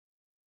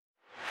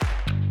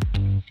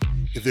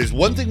If there's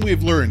one thing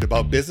we've learned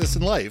about business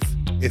and life,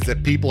 it's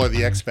that people are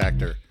the X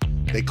factor.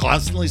 They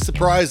constantly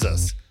surprise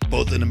us,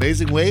 both in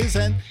amazing ways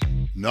and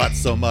not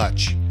so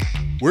much.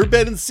 We're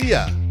Ben and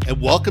Sia,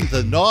 and welcome to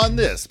the Gnaw on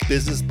This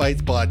Business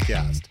Bites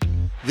podcast.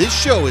 This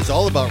show is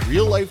all about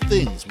real life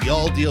things we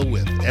all deal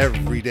with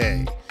every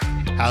day,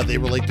 how they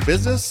relate to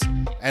business,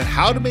 and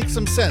how to make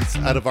some sense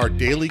out of our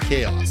daily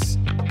chaos.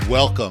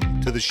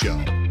 Welcome to the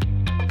show.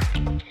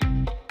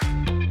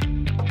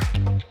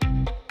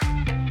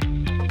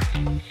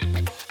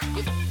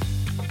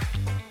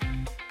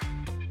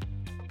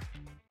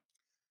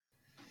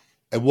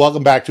 And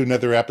welcome back to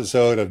another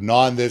episode of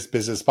Gnaw on This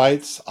Business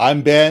Bites.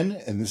 I'm Ben,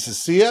 and this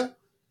is Sia.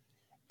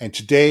 And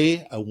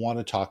today I want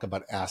to talk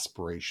about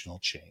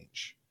aspirational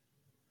change.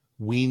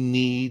 We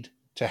need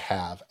to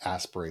have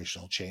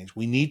aspirational change.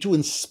 We need to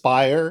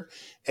inspire,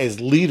 as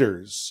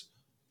leaders,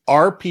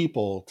 our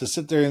people to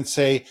sit there and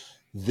say,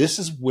 this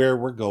is where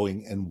we're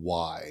going and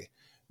why.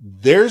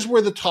 There's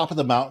where the top of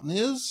the mountain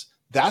is.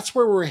 That's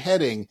where we're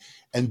heading.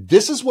 And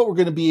this is what we're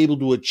going to be able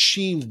to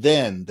achieve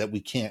then that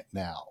we can't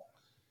now.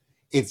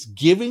 It's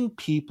giving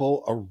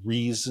people a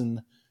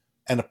reason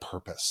and a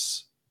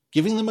purpose,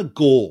 giving them a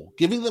goal,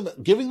 giving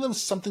them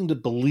something to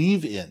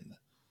believe in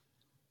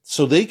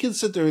so they can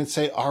sit there and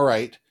say, all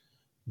right,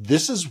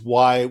 this is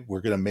why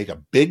we're going to make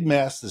a big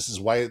mess. This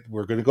is why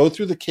we're going to go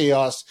through the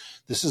chaos.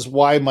 This is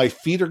why my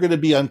feet are going to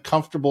be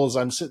uncomfortable as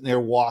I'm sitting there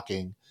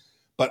walking.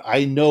 But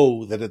I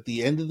know that at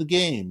the end of the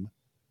game,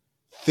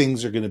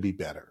 things are going to be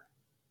better.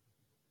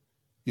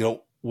 You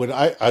know, when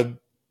I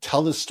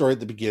tell this story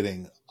at the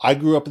beginning, I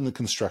grew up in the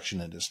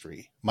construction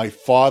industry. My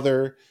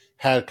father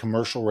had a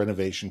commercial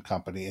renovation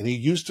company, and he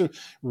used to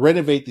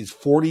renovate these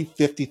 40,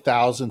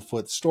 50,000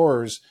 foot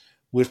stores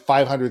with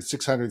 500,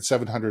 600,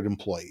 700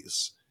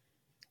 employees.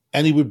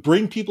 And he would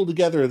bring people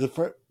together at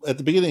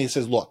the beginning. He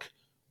says, look,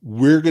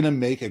 we're going to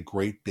make a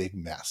great big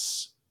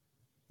mess.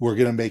 We're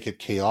going to make it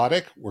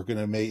chaotic. We're going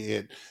to make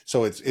it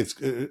so it's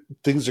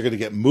things are going to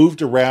get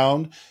moved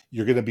around.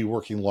 You're going to be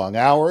working long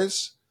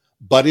hours,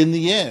 but in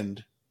the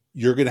end,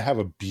 you're going to have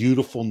a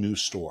beautiful new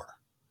store,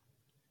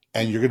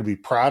 and you're going to be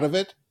proud of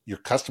it. Your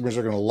customers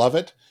are going to love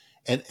it,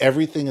 and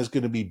everything is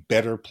going to be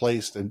better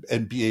placed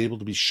and be able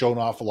to be shown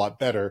off a lot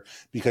better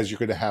because you're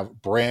going to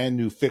have brand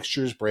new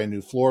fixtures, brand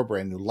new floor,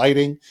 brand new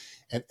lighting,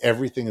 and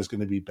everything is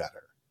going to be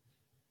better.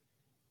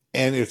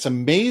 And it's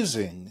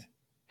amazing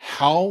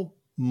how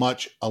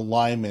much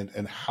alignment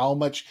and how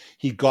much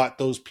he got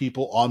those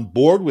people on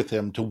board with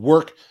him to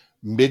work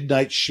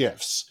midnight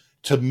shifts,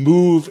 to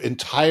move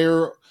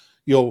entire,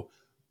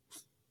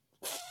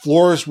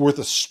 floors worth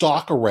of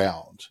stock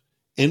around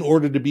in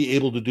order to be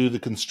able to do the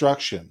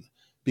construction,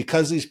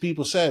 because these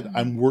people said,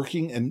 I'm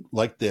working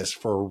like this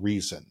for a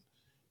reason.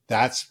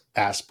 That's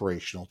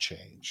aspirational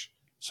change.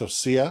 So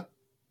Sia,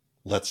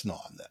 let's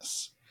gnaw on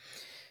this.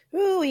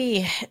 Ooh,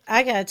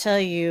 I gotta tell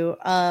you,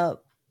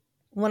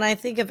 when I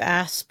think of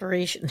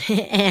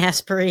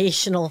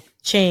aspirational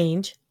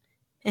change,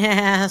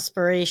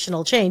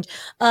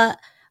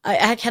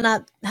 I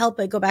cannot help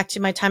but go back to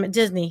my time at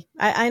Disney.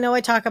 I know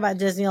I talk about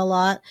Disney a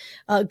lot.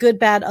 Good,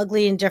 bad,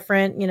 ugly, and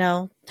different,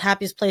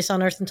 happiest place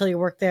on earth until you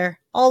work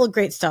there. All the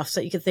great stuff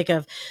that you could think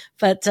of.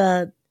 But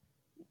I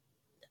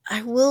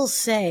will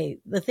say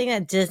the thing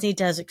that Disney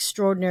does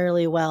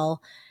extraordinarily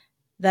well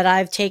that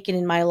I've taken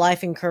in my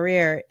life and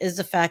career is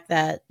the fact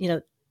that,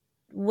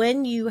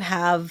 when you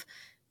have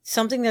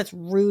something that's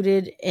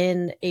rooted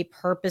in a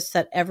purpose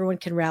that everyone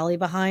can rally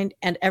behind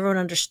and everyone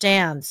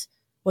understands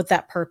what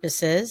that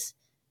purpose is,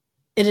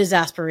 it is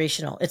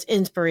aspirational. It's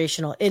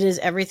inspirational. It is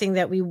everything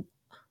that we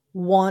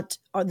want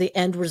the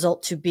end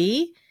result to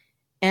be,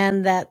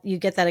 and that you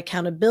get that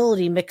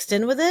accountability mixed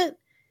in with it.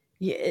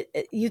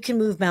 You can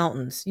move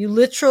mountains. You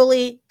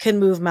literally can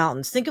move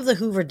mountains. Think of the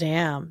Hoover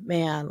Dam,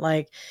 man.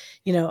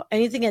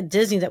 Anything at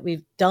Disney that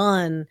we've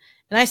done,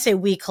 and I say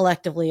we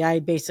collectively, I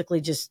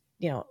basically just,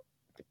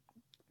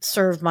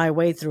 served my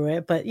way through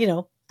it. But,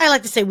 I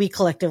like to say we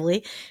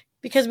collectively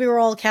because we were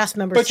all cast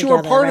members but together.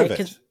 But you were part of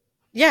it.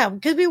 Yeah,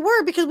 because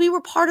we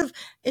were part of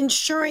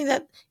ensuring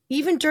that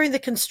even during the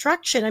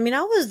construction,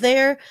 I was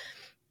there,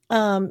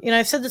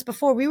 I've said this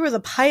before, we were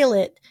the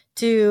pilot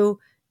to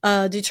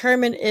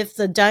determine if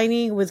the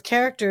dining with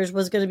characters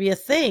was going to be a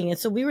thing. And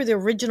so we were the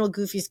original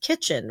Goofy's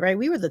Kitchen, right?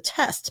 We were the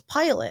test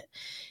pilot.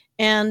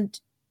 And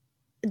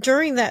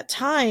during that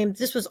time,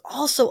 this was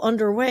also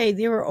underway.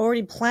 They were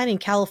already planning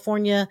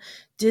California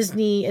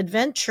Disney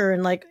Adventure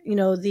and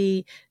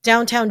the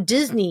downtown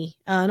Disney.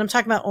 And I'm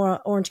talking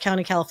about Orange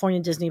County, California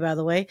Disney, by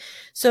the way.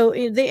 So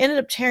they ended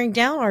up tearing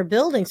down our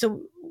building.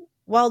 So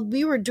while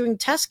we were doing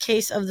test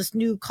case of this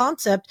new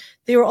concept,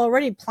 they were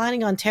already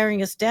planning on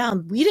tearing us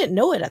down. We didn't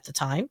know it at the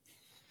time.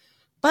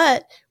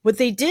 But what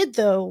they did,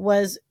 though,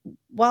 was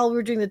while we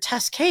were doing the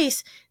test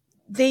case,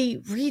 they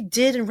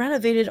redid and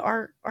renovated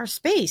our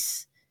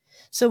space.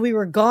 So we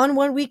were gone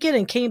one weekend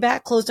and came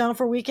back, closed down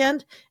for a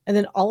weekend. And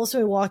then all of a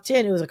sudden we walked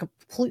in. It was a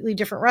completely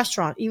different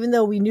restaurant, even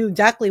though we knew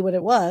exactly what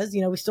it was.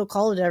 We still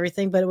called it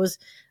everything, but it was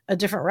a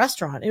different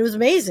restaurant. It was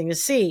amazing to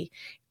see.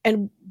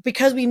 And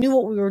because we knew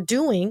what we were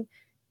doing,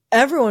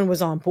 everyone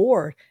was on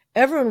board.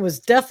 Everyone was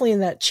definitely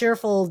in that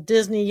cheerful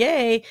Disney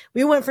yay.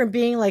 We went from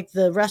being like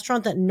the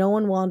restaurant that no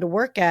one wanted to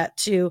work at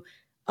to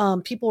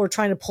people were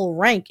trying to pull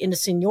rank into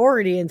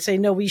seniority and say,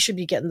 no, we should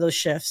be getting those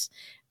shifts.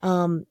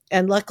 And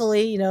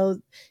luckily,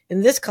 in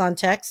this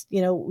context,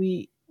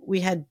 we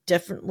had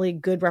definitely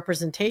good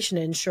representation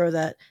to ensure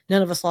that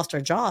none of us lost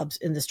our jobs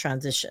in this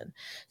transition.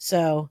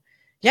 So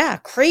yeah,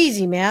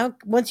 crazy, man.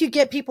 Once you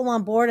get people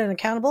on board and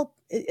accountable,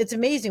 it's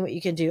amazing what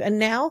you can do. And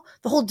now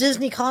the whole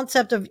Disney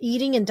concept of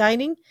eating and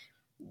dining,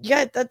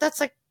 yeah, that's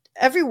like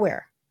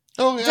everywhere.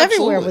 Oh, It's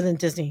everywhere absolutely. within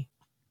Disney.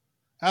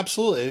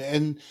 Absolutely.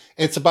 And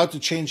it's about to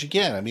change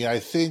again. I mean, I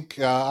think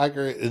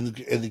Iger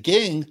and the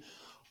gang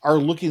are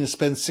looking to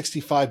spend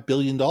 $65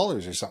 billion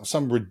or something,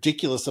 some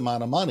ridiculous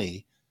amount of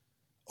money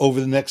over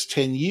the next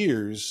 10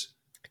 years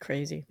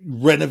Crazy.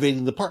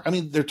 renovating the park. I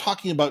mean, they're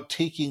talking about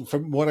taking,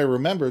 from what I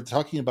remember,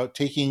 talking about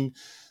taking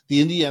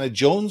the Indiana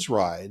Jones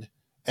ride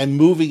and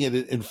moving it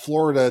in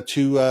Florida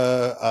to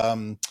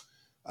the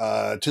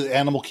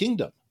Animal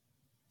Kingdom.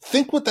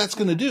 Think what that's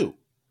going to do.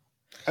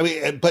 I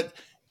mean, but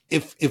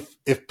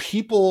if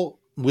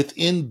people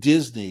within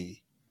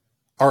Disney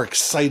are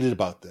excited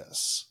about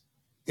this,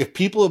 if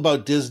people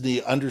about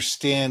Disney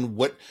understand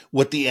what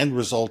the end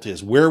result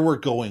is, where we're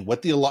going,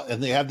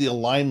 and they have the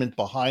alignment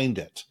behind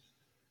it,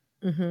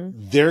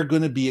 they're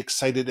going to be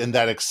excited, and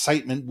that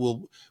excitement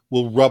will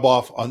rub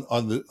off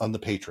on the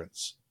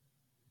patrons.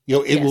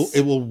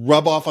 It will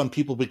rub off on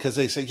people because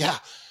they say,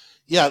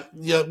 yeah,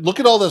 look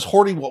at all this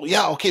hoarding. Well,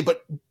 yeah, okay,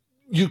 but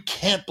you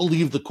can't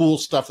believe the cool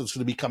stuff that's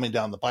going to be coming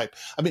down the pipe.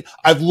 I mean,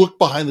 I've looked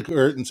behind the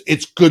curtains.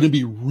 It's going to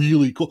be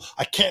really cool.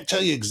 I can't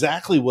tell you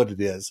exactly what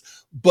it is,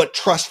 but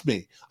trust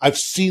me, I've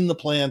seen the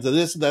plans of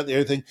this and that and the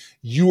other thing.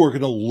 You are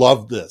going to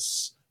love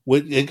this.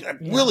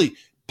 Really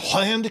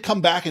plan to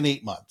come back in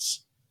 8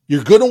 months.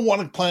 You're going to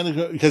want to plan to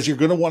go because you're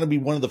going to want to be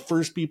one of the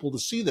first people to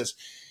see this.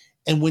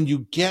 And when you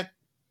get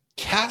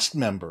cast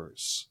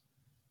members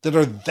that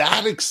are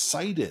that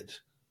excited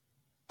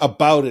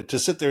about it to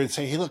sit there and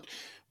say, hey, look,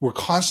 we're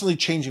constantly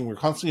changing, we're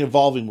constantly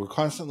evolving, we're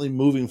constantly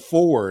moving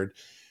forward.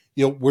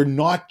 We're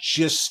not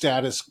just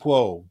status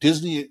quo.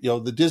 Disney,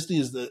 the Disney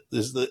is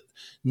the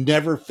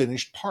never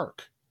finished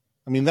park.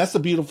 I mean, that's the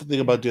beautiful thing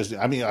about Disney.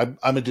 I mean,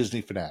 I'm a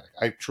Disney fanatic.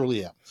 I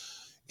truly am.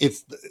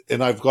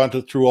 And I've gone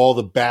through all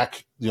the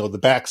back, the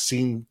back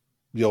scene,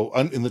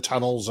 in the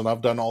tunnels, and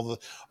I've done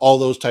all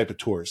those type of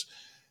tours.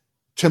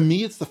 To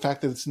me, it's the fact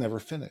that it's never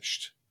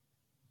finished.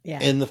 Yeah.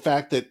 And the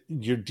fact that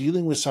you're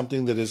dealing with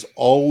something that is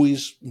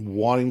always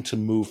wanting to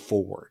move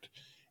forward.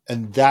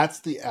 And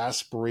that's the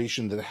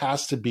aspiration that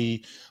has to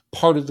be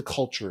part of the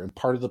culture and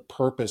part of the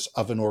purpose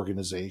of an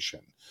organization.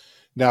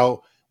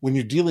 Now, when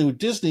you're dealing with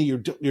Disney,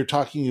 you're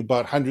talking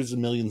about hundreds of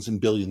millions and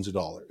billions of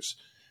dollars.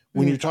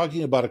 When you're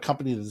talking about a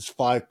company that's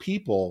 5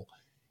 people,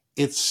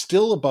 it's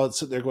still about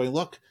sitting there going,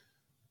 look,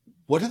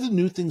 what are the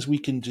new things we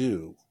can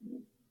do?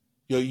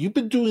 You've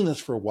been doing this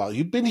for a while.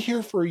 You've been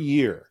here for a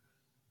year.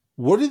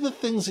 What are the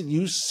things that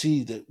you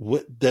see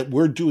that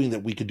we're doing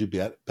that we could do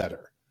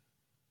better?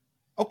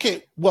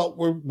 Okay, well,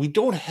 we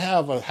don't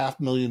have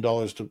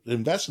 $500,000 to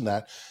invest in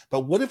that,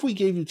 but what if we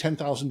gave you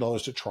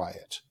 $10,000 to try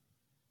it?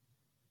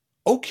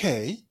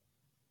 Okay,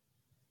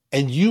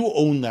 and you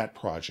own that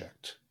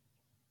project.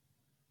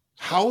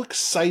 How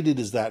excited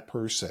is that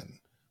person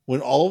when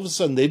all of a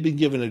sudden they've been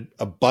given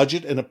a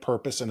budget and a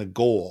purpose and a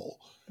goal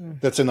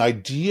that's an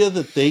idea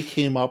that they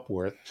came up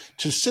with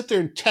to sit there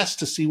and test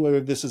to see whether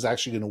this is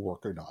actually going to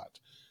work or not.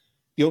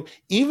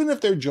 Even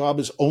if their job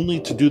is only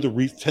to do the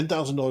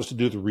 $10,000 to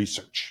do the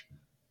research,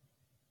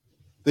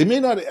 they may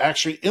not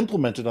actually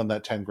implement it on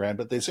that 10 grand,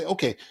 but they say,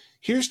 okay,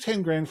 here's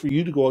 10 grand for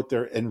you to go out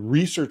there and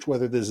research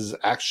whether this is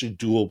actually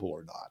doable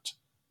or not.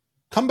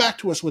 Come back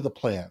to us with a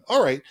plan.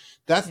 All right,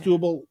 that's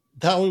doable.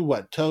 Tell you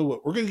what,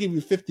 we're going to give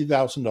you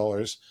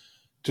 $50,000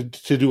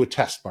 to do a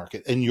test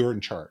market, and you're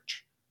in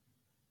charge.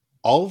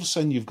 All of a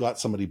sudden, you've got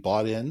somebody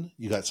bought in,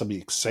 you got somebody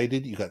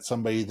excited, you got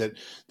somebody that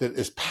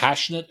is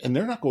passionate, and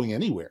they're not going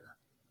anywhere.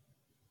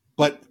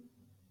 But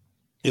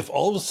if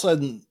all of a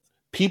sudden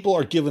people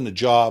are given a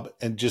job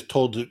and just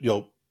told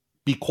to,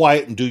 be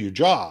quiet and do your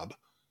job,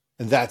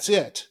 and that's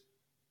it,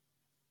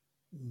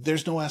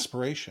 there's no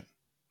aspiration.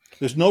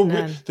 There's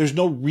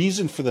no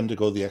reason for them to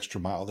go the extra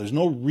mile. There's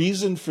no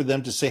reason for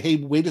them to say, hey,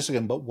 wait a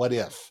second, but what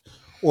if?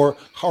 Or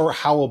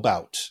how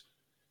about?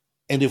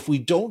 And if we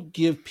don't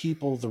give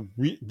people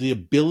the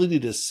ability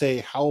to say,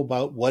 how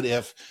about, what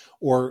if,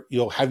 or,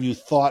 have you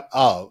thought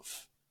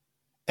of,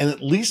 and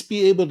at least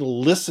be able to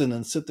listen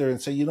and sit there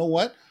and say, you know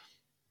what?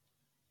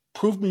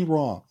 Prove me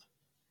wrong.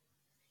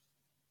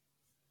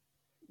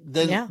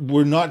 Then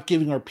we're not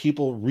giving our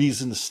people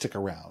reason to stick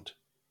around.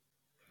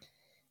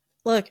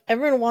 Look,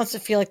 everyone wants to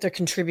feel like they're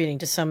contributing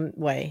to some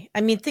way.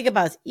 I mean, think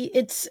about it.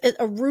 It's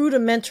a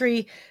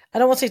rudimentary, I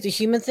don't want to say it's a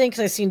human thing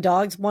because I've seen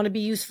dogs want to be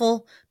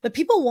useful, but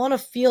people want to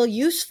feel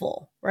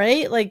useful,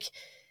 right? Like,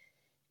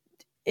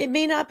 it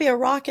may not be a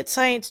rocket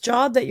science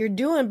job that you're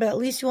doing, but at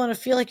least you want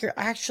to feel like you're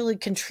actually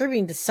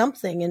contributing to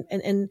something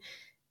and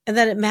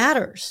that it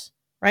matters,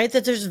 right?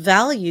 That there's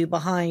value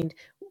behind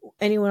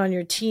anyone on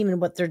your team and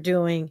what they're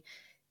doing,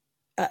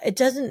 it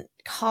doesn't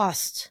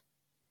cost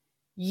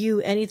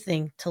you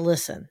anything to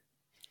listen.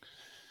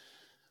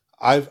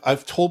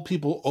 I've told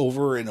people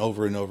over and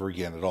over and over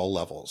again at all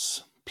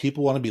levels,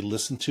 people want to be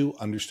listened to,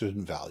 understood,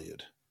 and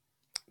valued.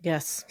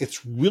 Yes.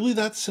 It's really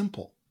that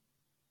simple.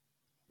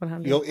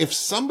 100. If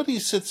somebody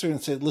sits there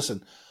and says,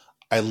 listen,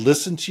 I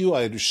listened to you,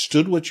 I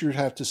understood what you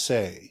have to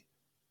say.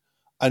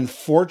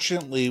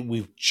 Unfortunately,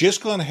 we've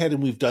just gone ahead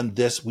and we've done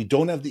this. We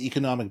don't have the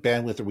economic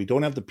bandwidth, or we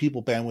don't have the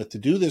people bandwidth to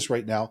do this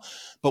right now,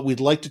 but we'd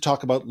like to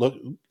talk about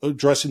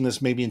addressing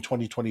this maybe in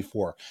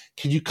 2024.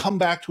 Can you come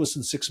back to us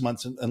in 6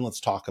 months and let's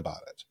talk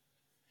about it?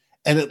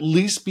 And at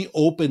least be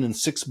open in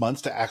 6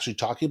 months to actually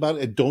talking about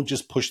it, and don't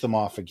just push them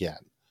off again.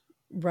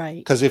 Right.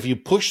 Because if you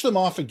push them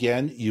off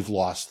again, you've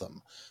lost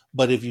them.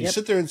 But if you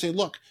sit there and say,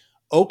 look,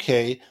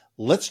 okay,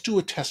 let's do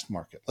a test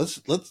market.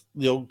 Let's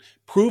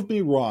prove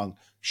me wrong.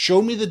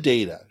 Show me the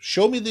data.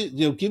 Show me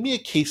give me a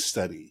case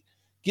study.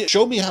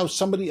 Show me how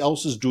somebody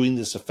else is doing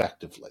this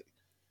effectively.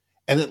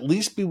 And at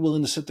least be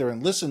willing to sit there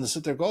and listen, to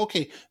sit there and go,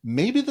 okay,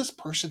 maybe this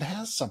person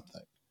has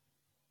something.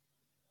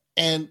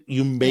 And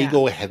you may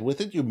go ahead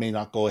with it. You may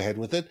not go ahead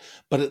with it.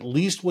 But at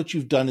least what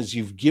you've done is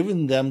you've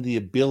given them the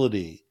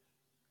ability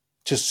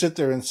to sit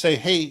there and say,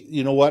 hey,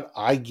 you know what?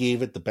 I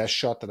gave it the best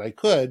shot that I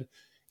could.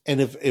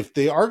 And if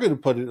they are going to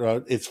put it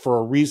out, it's for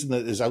a reason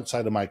that is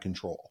outside of my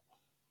control.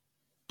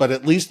 But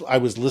at least I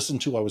was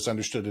listened to, I was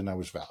understood, and I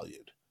was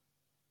valued.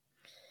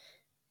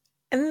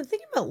 And the thing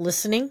about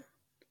listening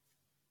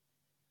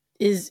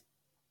is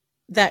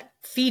that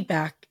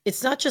feedback.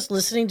 It's not just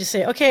listening to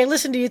say, okay, I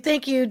listened to you.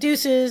 Thank you.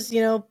 Deuces,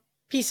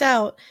 peace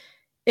out.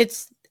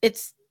 It's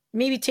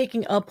maybe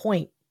taking a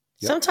point.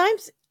 Yep.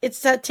 Sometimes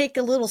it's that take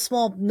a little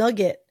small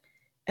nugget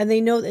and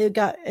they know they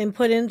got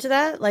input into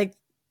that. Like,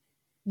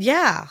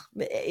 yeah,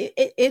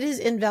 it is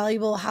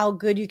invaluable how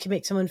good you can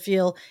make someone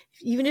feel.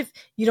 Even if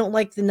you don't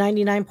like the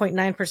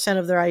 99.9%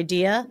 of their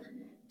idea,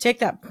 take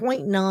that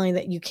 0.9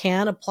 that you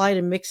can apply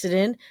to mix it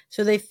in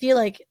so they feel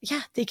like,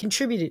 yeah, they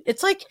contributed.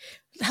 It's like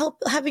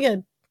having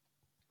a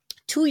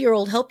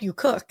 2-year-old help you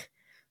cook,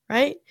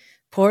 right?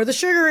 Pour the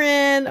sugar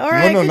in. All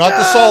right. No, not job.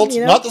 The salt.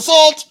 Not the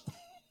salt.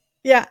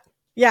 Yeah.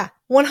 Yeah.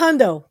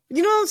 100.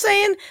 You know what I'm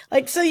saying?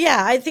 Like, so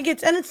yeah, I think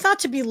it's not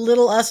to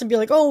belittle us and be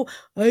like, oh,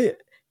 I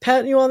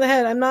pat you on the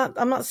head. I'm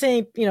not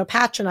saying,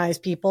 patronize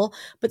people,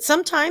 but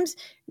sometimes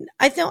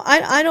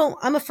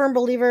I'm a firm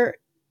believer.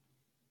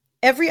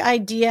 Every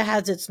idea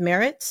has its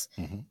merits.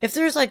 Mm-hmm. If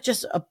there's like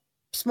just a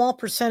small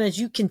percentage,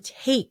 you can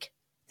take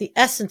the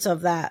essence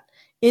of that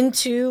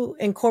into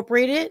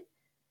incorporate it.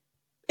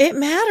 It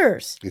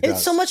matters.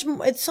 It's so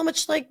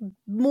much like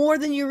more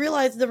than you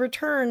realize the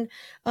return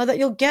that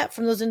you'll get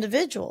from those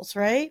individuals.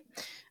 Right.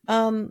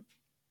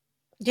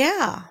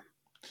 Yeah.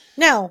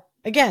 Now,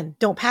 again,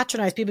 don't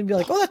patronize people and be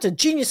like, oh, that's a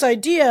genius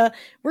idea.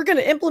 We're going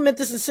to implement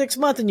this in 6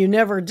 months, and you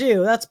never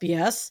do. That's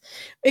BS.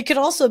 It could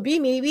also be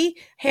maybe,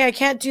 hey, I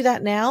can't do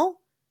that now.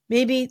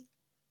 Maybe,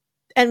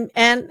 and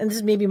this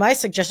is maybe my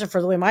suggestion for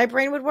the way my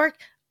brain would work.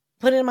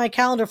 Put it in my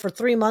calendar for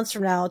 3 months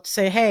from now to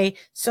say, hey,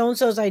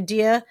 so-and-so's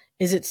idea,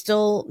 is it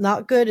still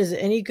not good? Is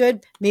it any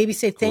good? Maybe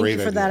say thank you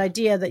for that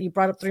idea that you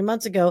brought up 3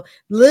 months ago.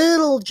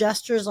 Little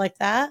gestures like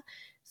that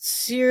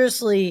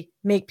seriously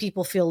make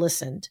people feel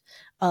listened.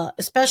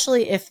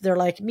 Especially if they're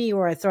like me,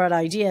 where I throw out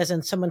ideas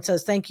and someone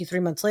says thank you 3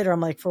 months later. I'm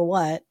like, for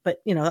what?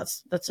 But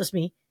that's just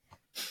me.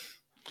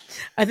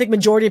 I think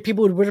majority of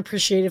people would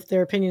appreciate if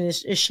their opinion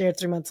is shared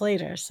 3 months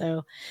later.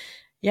 So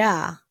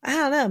yeah, I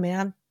don't know,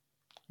 man.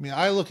 I mean,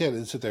 I look at it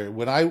and sit there.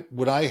 When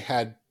I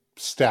had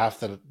staff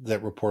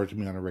that reported to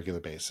me on a regular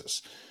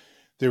basis,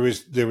 there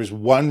was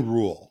one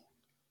rule.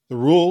 The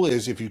rule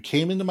is if you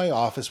came into my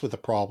office with a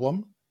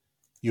problem,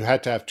 you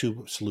had to have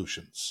 2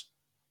 solutions.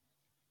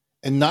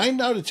 And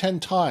 9 out of 10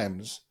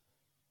 times,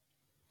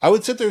 I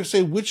would sit there and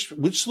say, which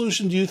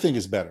solution do you think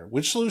is better?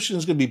 Which solution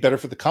is going to be better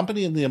for the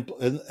company and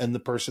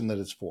the person that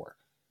it's for?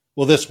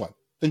 Well, this one.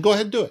 Then go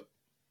ahead and do it.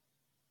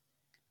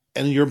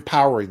 And you're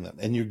empowering them,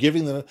 and you're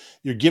giving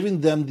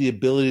them the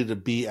ability to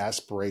be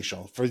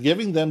aspirational, for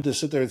giving them to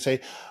sit there and say,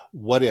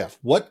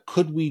 what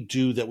could we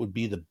do that would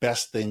be the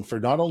best thing for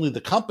not only the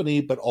company,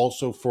 but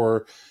also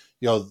for,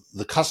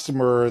 the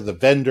customer, the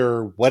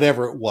vendor,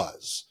 whatever it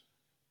was.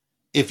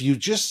 If you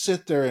just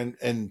sit there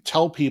and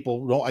tell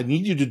people, no, I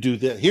need you to do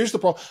this. Here's the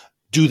problem.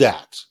 Do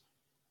that.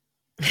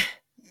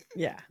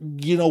 Yeah.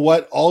 You know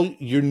what?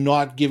 You're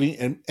not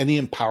giving any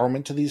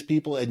empowerment to these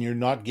people, and you're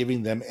not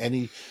giving them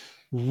any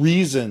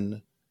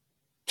reason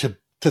to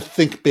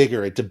think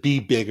bigger and to be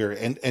bigger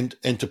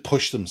and to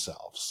push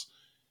themselves.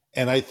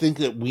 And I think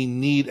that we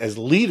need, as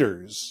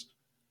leaders,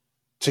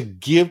 to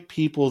give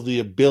people the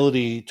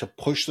ability to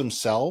push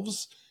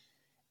themselves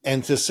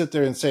and to sit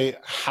there and say,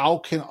 how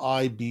can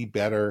I be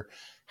better?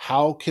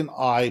 How can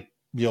I,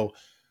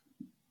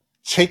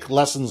 take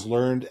lessons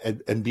learned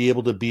and be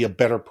able to be a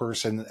better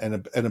person and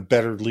a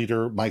better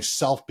leader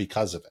myself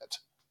because of it?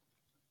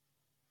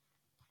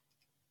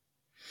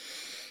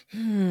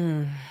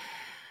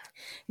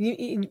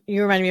 You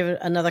remind me of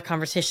another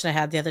conversation I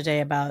had the other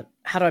day about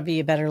how do I be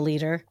a better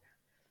leader?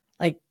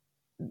 Like,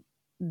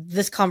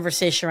 this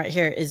conversation right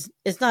here it's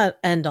not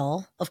end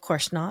all, of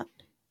course not.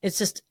 It's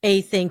just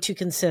a thing to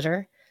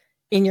consider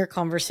in your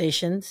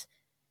conversations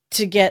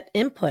to get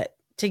input,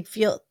 to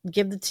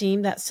give the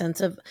team that sense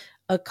of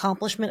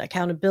accomplishment,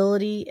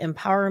 accountability,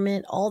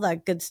 empowerment, all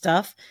that good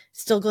stuff.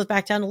 Still goes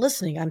back down to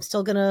listening. I'm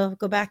still going to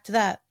go back to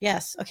that.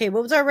 Yes. Okay.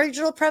 What was our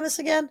original premise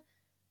again?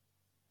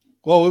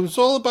 Well, it was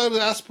all about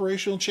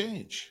aspirational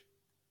change.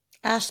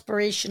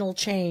 Aspirational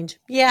change.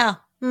 Yeah.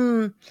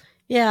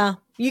 Yeah.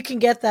 You can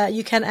get that.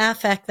 You can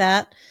affect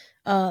that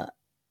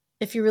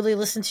if you really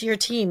listen to your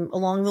team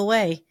along the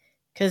way,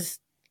 because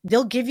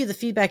they'll give you the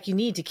feedback you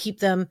need to keep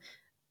them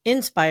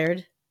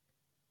inspired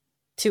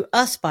to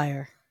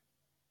aspire.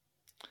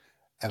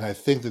 And I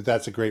think that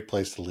that's a great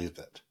place to leave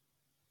it.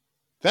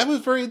 That was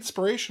very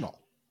inspirational.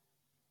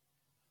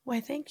 Why,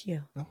 thank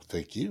you. Oh,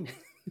 thank you.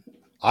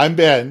 I'm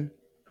Ben.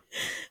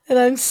 And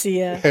I'm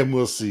Sia. And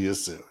we'll see you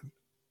soon.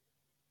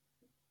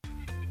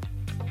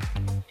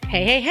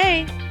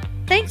 Hey.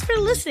 Thanks for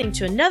listening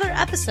to another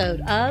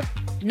episode of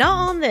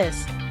Not On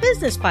This,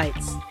 Business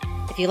Bites.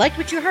 If you liked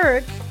what you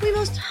heard, we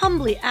most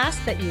humbly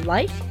ask that you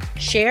like,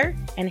 share,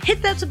 and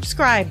hit that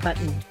subscribe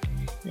button.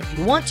 And if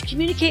you want to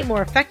communicate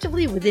more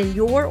effectively within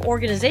your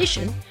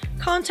organization,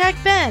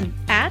 contact Ben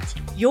at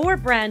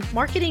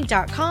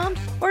yourbrandmarketing.com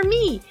or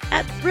me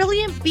at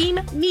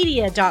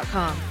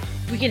brilliantbeammedia.com.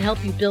 We can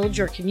help you build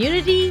your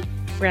community,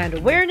 brand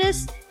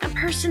awareness, and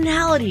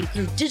personality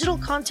through digital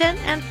content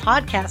and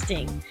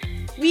podcasting.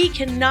 We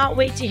cannot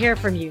wait to hear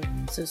from you.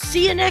 So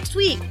see you next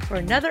week for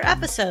another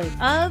episode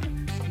of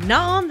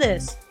Not On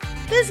This,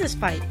 Business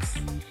Bites.